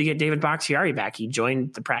soon to get David Bakhtiari back. He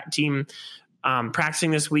joined the team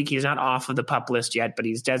practicing this week. He's not off of the PUP list yet, but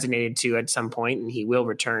he's designated to at some point, and he will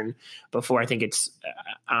return before I think it's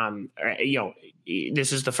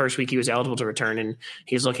this is the first week he was eligible to return, and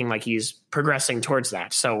he's looking like he's progressing towards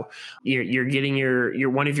that. So you're getting your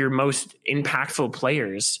one of your most impactful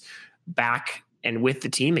players back and with the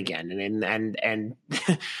team again, and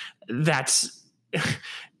that's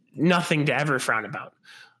nothing to ever frown about.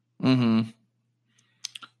 Mm-hmm.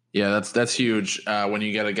 Yeah, that's huge when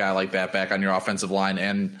you get a guy like that back on your offensive line.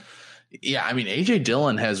 And yeah, I mean, AJ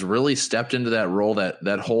Dillon has really stepped into that role,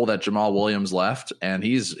 that hole that Jamal Williams left, and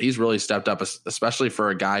he's really stepped up, especially for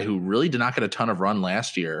a guy who really did not get a ton of run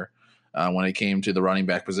last year when it came to the running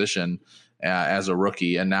back position as a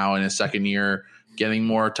rookie, and now in his second year getting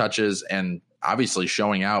more touches and obviously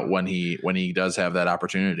showing out when he does have that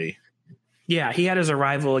opportunity. Yeah, he had his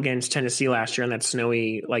arrival against Tennessee last year on that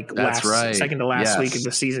snowy, second to last week of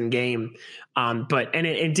the season game. But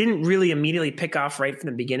it didn't really immediately pick off right from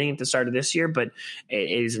the beginning at the start of this year, but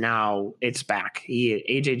it's back.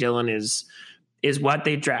 AJ Dillon is what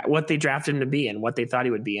they drafted him to be and what they thought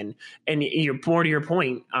he would be. And you're more to your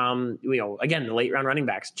point. Again, the late round running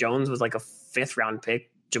backs. Jones was like a 5th round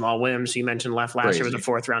pick. Jamal Williams, who you mentioned, left last year, was a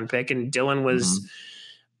 4th round pick, and Dillon was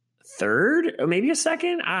 3rd or maybe a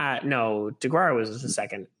 2nd. No, DeGuara was the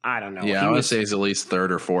 2nd. I don't know. Yeah, I would say he's at least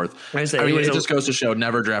 3rd or 4th. It just goes to show,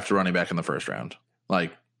 never draft a running back in the 1st round,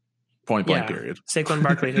 like point blank period. Saquon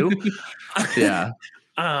Barkley, who? Yeah.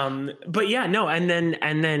 But yeah, no. And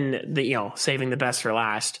then saving the best for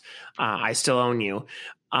last. I still own you.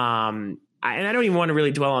 And I don't even want to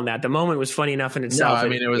really dwell on that. The moment was funny enough in itself. No, I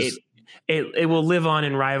mean, it will live on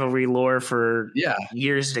in rivalry lore for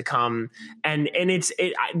years to come. And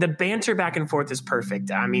the banter back and forth is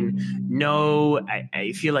perfect. I mean,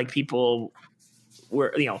 I feel like people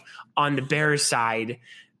were, on the Bears side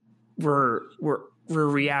were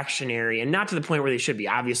reactionary, and not to the point where they should be.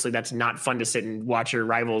 Obviously that's not fun to sit and watch your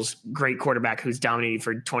rival's great quarterback who's dominated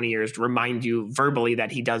for 20 years remind you verbally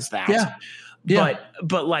that he does that. Yeah.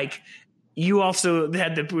 But like, you also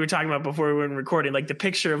had we were talking about before we were recording, like the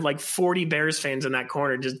picture of like 40 Bears fans in that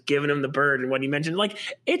corner just giving him the bird, and what he mentioned, like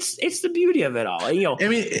it's the beauty of it all. I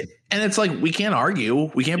mean, and it's like, we can't argue.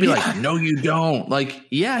 We can't be like, no, you don't. Like,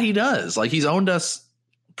 yeah, he does. Like, he's owned us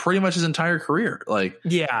pretty much his entire career. Like,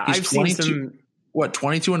 yeah, he's I've seen some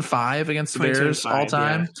 22-5 against the Bears all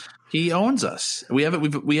time. Yeah. He owns us. We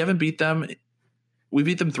haven't beat them. We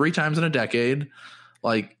beat them 3 times in a decade.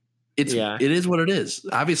 Like, it is what it is.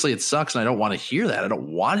 Obviously it sucks, and I don't want to hear that. I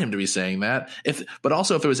don't want him to be saying that. But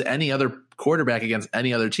also if it was any other quarterback against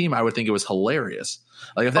any other team, I would think it was hilarious.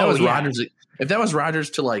 Like, if that was Rodgers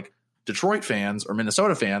to like Detroit fans or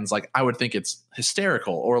Minnesota fans, like, I would think it's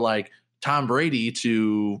hysterical. Or like Tom Brady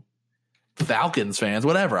to Falcons fans,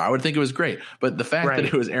 whatever. I would think it was great. But the fact that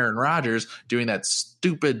it was Aaron Rodgers doing that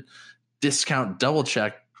stupid discount double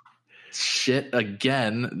check shit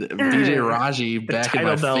again, BJ Raji back in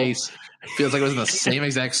my face, feels like it was in the same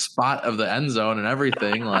exact spot of the end zone and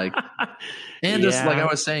everything. Like, and just like I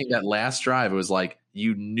was saying, that last drive, it was like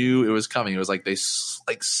you knew it was coming. It was like they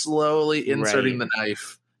slowly inserting the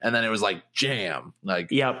knife, and then it was like jam.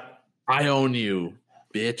 Like, I own you,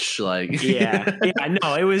 bitch. Like,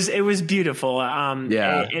 no, it was beautiful. And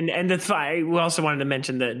we also wanted to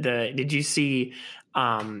mention did you see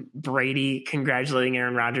Brady congratulating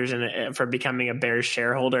Aaron Rodgers for becoming a Bears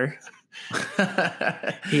shareholder? No,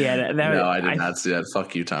 I did not see that.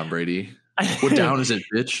 Fuck you, Tom Brady. What down is it,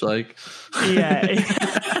 bitch? Like,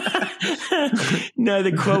 no,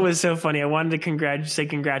 the quote was so funny. I wanted to say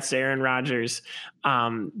congrats to Aaron Rodgers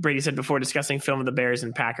Brady said before discussing film of the Bears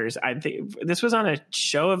and Packers. I think this was on a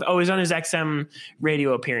show of, it was on his XM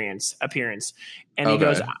radio appearance. And he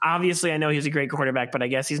goes, obviously I know he's a great quarterback, but I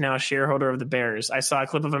guess he's now a shareholder of the Bears. I saw a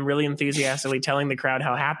clip of him really enthusiastically telling the crowd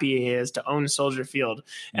how happy he is to own Soldier Field.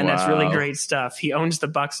 And that's really great stuff. He owns the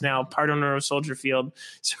Bucs now, part owner of Soldier Field.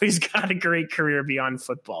 So he's got a great career beyond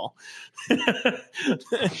football.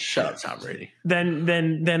 Shut up, Tom Brady.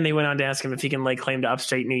 Then they went on to ask him if he can lay claim to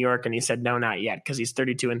upstate New York. And he said, no, not yet. Cause he's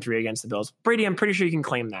 32-3 against the Bills. Brady, I'm pretty sure you can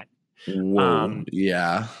claim that. Whoa.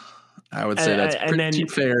 Yeah. I would say that's pretty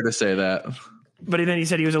fair to say that. But then he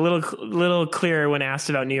said he was a little clearer when asked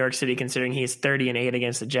about New York City, considering he's 30-8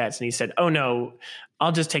 against the Jets. And he said, oh no,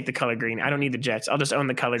 I'll just take the color green. I don't need the Jets. I'll just own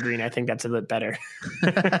the color green. I think that's a bit better.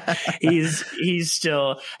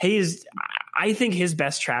 I think his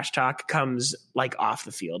best trash talk comes like off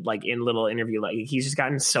the field, like in little interview. Like he's just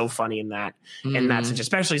gotten so funny in that, and that's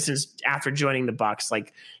especially since after joining the Bucs,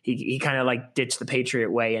 like he kind of like ditched the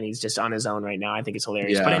Patriot way and he's just on his own right now. I think it's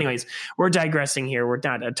hilarious. Yeah. But anyways, we're digressing here. We're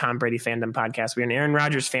not a Tom Brady fandom podcast. We're an Aaron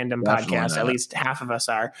Rodgers fandom podcast. Not. At least half of us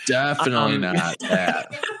are. Definitely not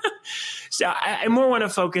that. So I more want to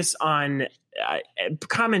focus on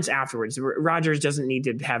comments afterwards. Rodgers doesn't need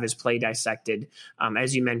to have his play dissected.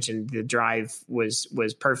 As you mentioned, the drive was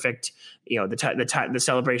perfect. You know, the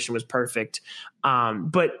celebration was perfect.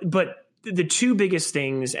 But the two biggest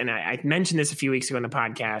things, and I mentioned this a few weeks ago in the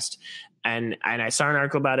podcast, and I saw an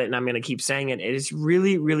article about it, and I'm going to keep saying it. It is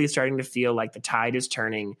really, really starting to feel like the tide is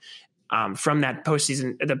turning from that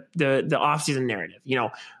postseason, the offseason narrative. You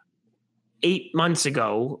know, 8 months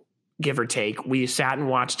ago, give or take, we sat and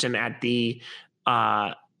watched him at the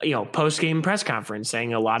post-game press conference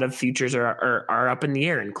saying a lot of futures are up in the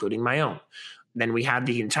air, including my own. Then we had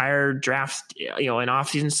the entire draft, an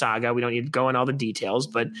offseason saga. We don't need to go in all the details,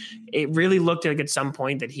 but it really looked like at some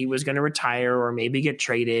point that he was going to retire or maybe get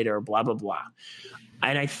traded or blah, blah, blah.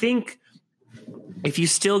 And I think if you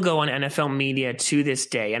still go on NFL media to this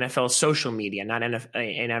day, NFL social media, not NFL,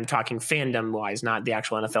 and I'm talking fandom wise, not the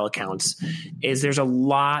actual NFL accounts, is there's a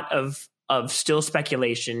lot of still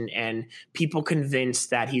speculation and people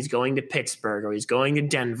convinced that he's going to Pittsburgh or he's going to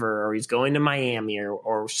Denver or he's going to Miami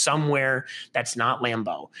or somewhere that's not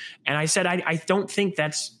Lambeau. And I said, I don't think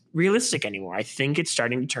that's realistic anymore. I think it's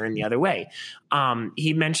starting to turn the other way.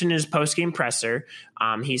 He mentioned in his post-game presser,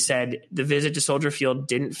 he said the visit to Soldier Field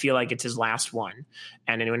didn't feel like it's his last one.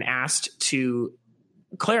 And when asked to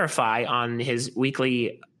clarify on his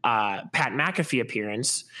weekly Pat McAfee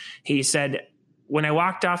appearance, he said, when I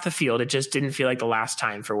walked off the field, it just didn't feel like the last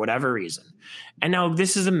time for whatever reason. And now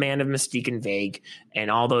this is a man of mystique and vague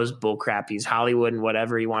and all those bullcrap. He's Hollywood and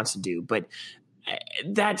whatever he wants to do. But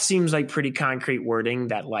that seems like pretty concrete wording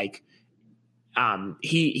that like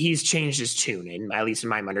he's changed his tune, and at least in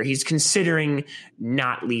my mind, or he's considering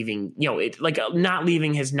not leaving. Not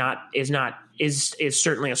leaving is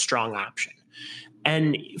certainly a strong option.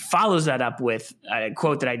 And follows that up with a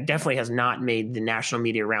quote that I definitely has not made the national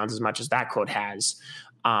media rounds as much as that quote has.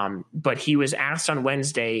 But he was asked on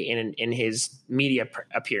Wednesday in his media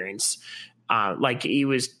appearance, he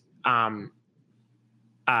was asked,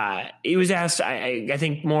 I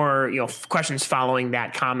think more, questions following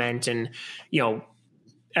that comment. And,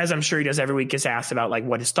 as I'm sure he does every week, gets asked about like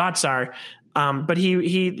what his thoughts are. But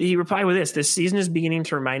he replied with this season is beginning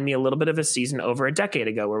to remind me a little bit of a season over a decade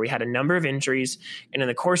ago where we had a number of injuries and in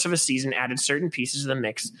the course of a season added certain pieces of the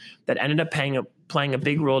mix that ended up playing a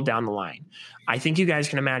big role down the line. I think you guys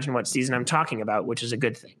can imagine what season I'm talking about, which is a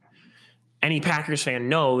good thing. Any Packers fan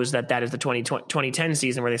knows that is the 2010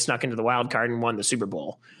 season where they snuck into the wild card and won the Super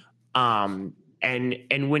Bowl. And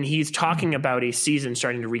when he's talking about a season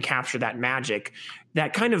starting to recapture that magic,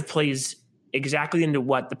 that kind of plays exactly into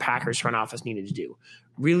what the Packers front office needed to do.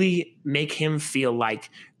 Really make him feel like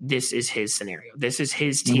this is his scenario. This is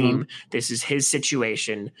his team. Mm-hmm. This is his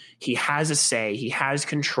situation. He has a say. He has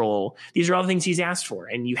control. These are all the things he's asked for.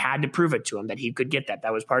 And you had to prove it to him that he could get that.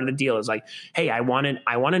 That was part of the deal. It's like, hey, I want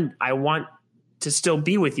to still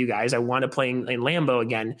be with you guys. I want to play in Lambeau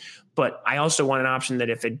again, but I also want an option that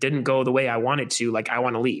if it didn't go the way I want it to, like I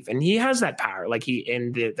want to leave. And he has that power.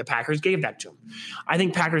 The Packers gave that to him. I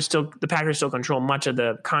think the Packers still control much of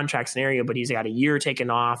the contract scenario, but he's got a year taken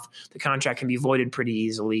off. The contract can be voided pretty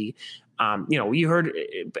easily. You heard,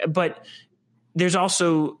 but there's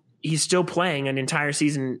also, he's still playing an entire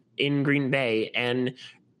season in Green Bay and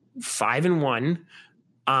 5-1,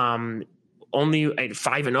 only at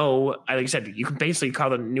 5-0. Like I said, you can basically call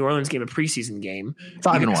the New Orleans game a preseason game.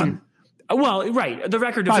 5-1. Well, right. The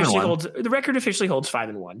record 5-1. officially holds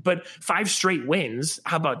 5-1, but 5 straight wins.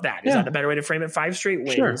 How about that? Is that a better way to frame it? 5 straight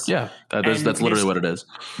wins. Sure. Yeah. That's literally what it is.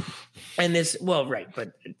 And this, well, right,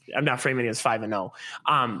 but I'm not framing it as 5-0.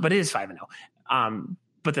 But it is 5-0.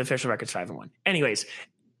 But the official record's 5-1. Anyways,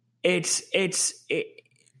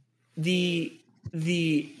 the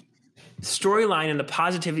storyline and the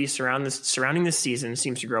positivity surrounding this season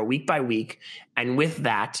seems to grow week by week, and with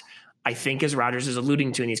that, I think, as Rodgers is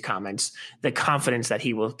alluding to in these comments, the confidence that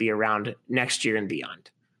he will be around next year and beyond.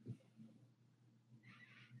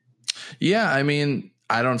 Yeah, I mean,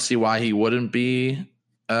 I don't see why he wouldn't be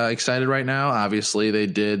excited right now. Obviously, they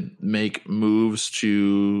did make moves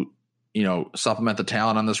to, supplement the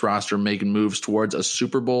talent on this roster, making moves towards a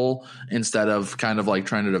Super Bowl instead of kind of like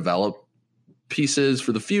trying to develop pieces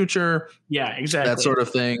for the future. Yeah, exactly. That sort of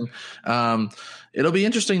thing. It'll be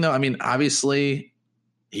interesting, though. I mean, obviously,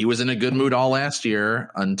 he was in a good mood all last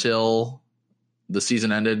year until the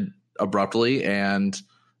season ended abruptly, and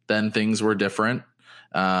then things were different.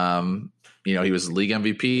 He was league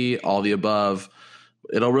MVP, all the above.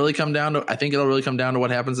 It'll really come down to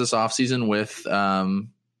what happens this offseason with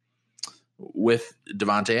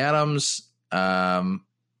Davante Adams. And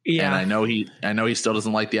I know he still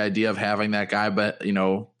doesn't like the idea of having that guy, but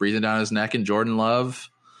breathing down his neck, and Jordan Love.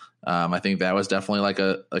 I think that was definitely like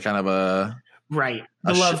a kind of a right.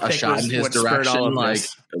 The Love pick shot was in his what spurred all direction, of like,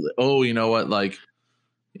 this. oh, you know what, like,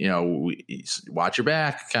 watch your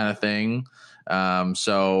back, kind of thing.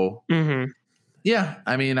 Yeah,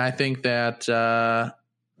 I mean, I think that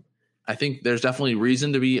I think there's definitely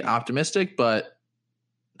reason to be optimistic, but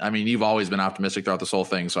I mean, you've always been optimistic throughout this whole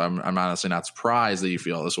thing, so I'm honestly not surprised that you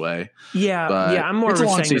feel this way. Yeah, but I'm more. It's a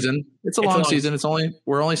long season. It's a long season.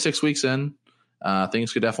 We're only 6 weeks in.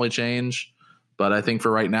 Things could definitely change, but I think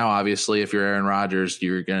for right now, obviously, if you're Aaron Rodgers,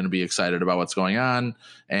 you're going to be excited about what's going on,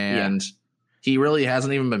 and he really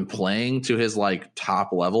hasn't even been playing to his like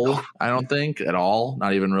top level. I don't think at all.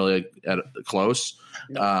 Not even really close.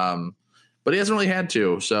 No. But he hasn't really had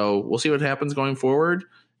to. So we'll see what happens going forward.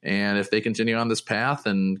 And if they continue on this path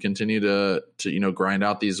and continue to grind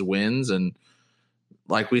out these wins, and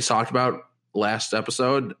like we talked about last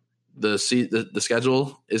episode, the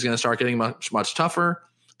schedule is going to start getting much tougher.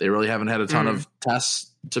 They really haven't had a ton of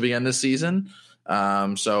tests to begin this season.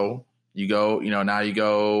 So you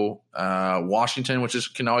go Washington,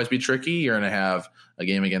 which can always be tricky. You're going to have a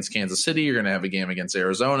game against Kansas City. You're going to have a game against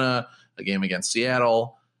Arizona, a game against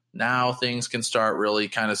Seattle. Now things can start really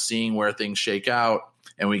kind of seeing where things shake out,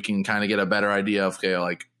 and we can kind of get a better idea of, okay,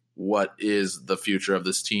 like, what is the future of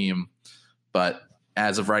this team. But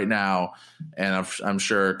as of right now, and I'm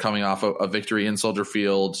sure coming off a victory in Soldier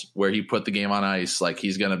Field where he put the game on ice, like,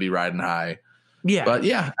 he's going to be riding high. Yeah. But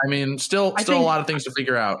yeah, I mean, still a lot of things to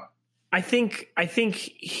figure out. I think I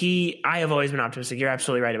have always been optimistic. You're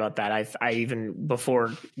absolutely right about that. I even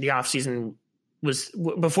before the offseason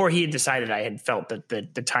before he had decided, I had felt that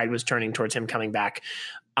the tide was turning towards him coming back.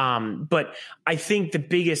 But I think the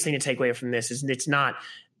biggest thing to take away from this is it's not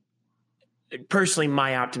personally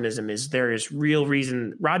my optimism is there is real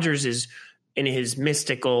reason. Rodgers is in his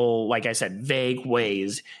mystical, like I said, vague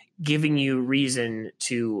ways, giving you reason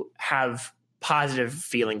to have positive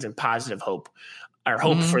feelings and positive hope. Or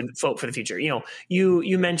hope for the future.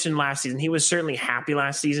 You mentioned last season. He was certainly happy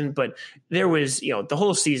last season, but there was, the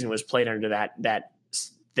whole season was played under that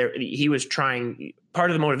he was trying. Part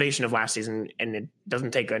of the motivation of last season, and it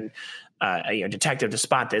doesn't take a detective to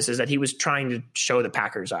spot this, is that he was trying to show the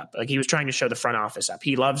Packers up. Like, he was trying to show the front office up.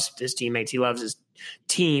 He loves his teammates, he loves his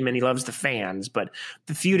team, and he loves the fans. But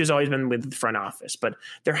the feud has always been with the front office. But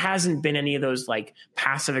there hasn't been any of those like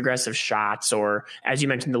passive aggressive shots, or, as you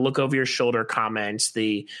mentioned, the look over your shoulder comments,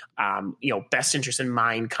 the best interest in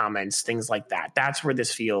mind comments, things like that. That's where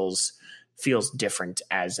this feels different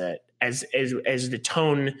as the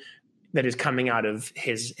tone that is coming out of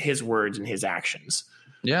his words and his actions.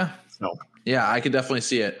 Yeah. So yeah, I could definitely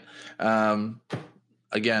see it.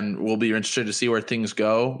 Again, we'll be interested to see where things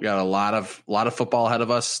go. We got a lot of football ahead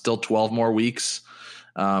of us. Still 12 more weeks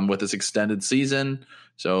with this extended season.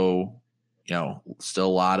 So, still a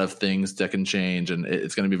lot of things that can change, and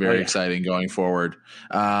it's going to be very exciting going forward.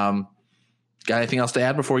 Got anything else to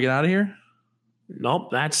add before we get out of here?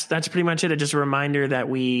 Nope, that's pretty much it. Just a reminder that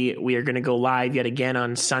we are going to go live yet again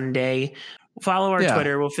on Sunday. Follow our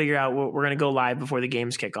Twitter. We'll figure out we're going to go live before the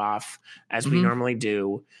games kick off, as we normally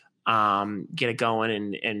do. get it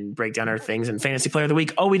going and break down our things. And fantasy player of the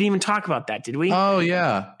week. Oh, we didn't even talk about that, did we? Oh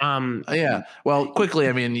yeah. Yeah. Well, quickly,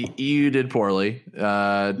 I mean, you did poorly.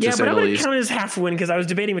 Yeah, but I'm going to count it as half a win because I was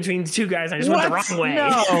debating between two guys. And I just went the wrong way.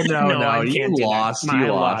 No. You lost.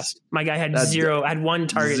 You lost. My guy had zero. I had one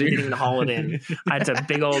target and didn't even haul it in. That's a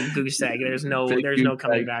big old goose egg. There's no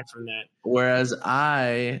coming back from that. Whereas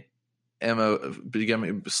I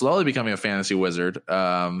am slowly becoming a fantasy wizard.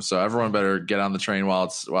 So everyone better get on the train while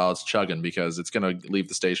it's chugging, because it's going to leave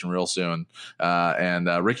the station real soon. And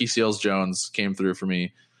Ricky Seals-Jones came through for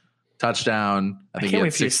me. Touchdown. I think can't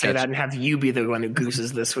wait for you to say that and have you be the one who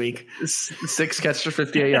gooses this week. 6 catches for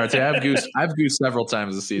 58 yards. Yeah, I've goosed several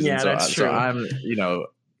times this season. Yeah, that's true. So I'm,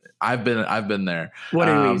 I've been there. What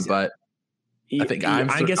are we? But I think I'm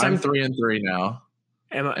 3-3 now.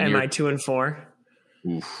 Am I 2-4?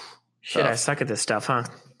 Oof. Shit, I suck at this stuff, huh?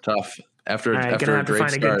 Tough. After gonna have to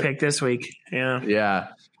find a good pick this week. Yeah. Yeah.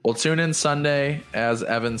 Well, tune in Sunday, as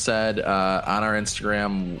Evan said, on our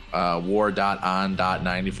Instagram,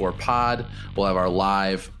 war.on.94pod. We'll have our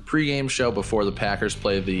live pregame show before the Packers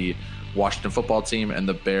play the Washington football team and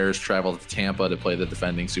the Bears travel to Tampa to play the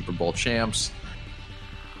defending Super Bowl champs.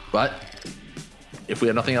 But if we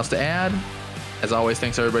have nothing else to add, as always,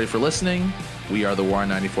 thanks everybody for listening. We are the War on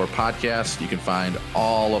 94 podcast. You can find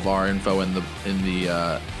all of our info in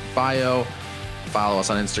the bio. Follow us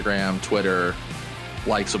on Instagram, Twitter.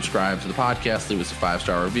 Like, subscribe to the podcast. Leave us a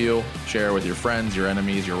 5-star review. Share with your friends, your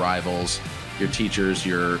enemies, your rivals, your teachers,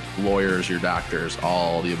 your lawyers, your doctors,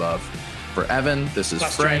 all the above. For Evan, this is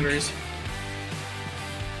Bus Frank. drivers.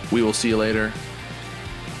 We will see you later.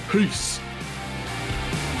 Peace.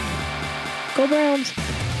 Go Browns.